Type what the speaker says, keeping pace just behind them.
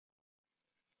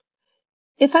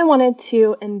If I wanted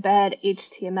to embed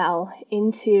HTML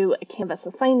into a Canvas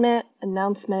assignment,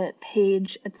 announcement,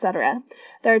 page, etc.,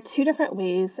 there are two different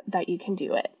ways that you can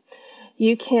do it.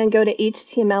 You can go to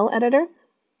HTML editor,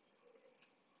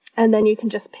 and then you can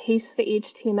just paste the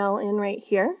HTML in right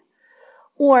here.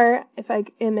 Or if I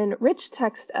am in rich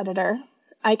text editor,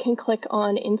 I can click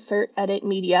on Insert, Edit,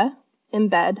 Media,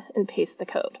 Embed, and paste the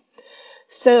code.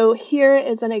 So here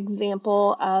is an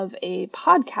example of a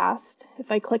podcast.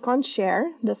 If I click on share,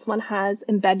 this one has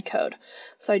embed code.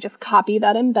 So I just copy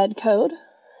that embed code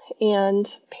and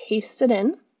paste it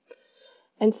in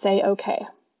and say OK.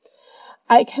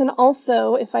 I can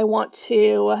also, if I want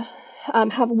to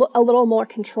have a little more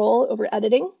control over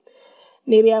editing,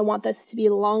 maybe I want this to be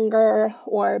longer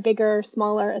or bigger,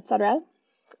 smaller, etc.,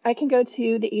 I can go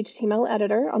to the HTML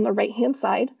editor on the right-hand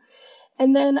side.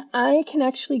 And then I can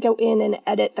actually go in and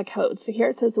edit the code. So here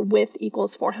it says width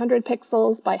equals 400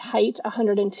 pixels by height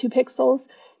 102 pixels.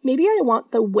 Maybe I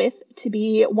want the width to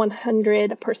be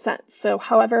 100%. So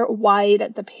however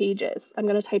wide the page is, I'm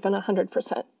going to type in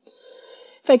 100%.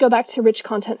 If I go back to rich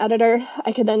content editor,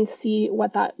 I could then see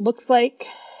what that looks like.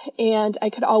 And I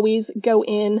could always go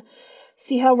in,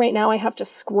 see how right now I have to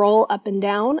scroll up and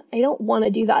down. I don't want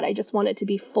to do that. I just want it to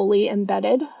be fully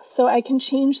embedded. So I can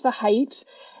change the height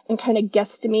and kind of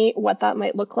guesstimate what that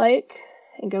might look like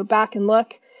and go back and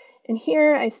look. And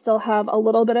here I still have a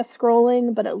little bit of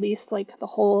scrolling, but at least like the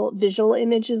whole visual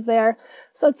image is there.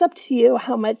 So it's up to you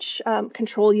how much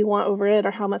control you want over it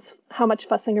or how much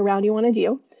fussing around you want to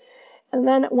do. And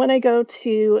then when I go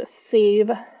to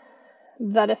save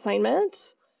that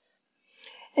assignment,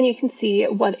 and you can see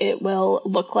what it will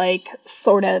look like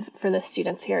sort of for the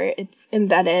students here. It's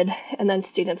embedded, and then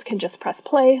students can just press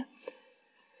play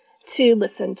to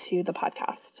listen to the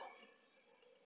podcast.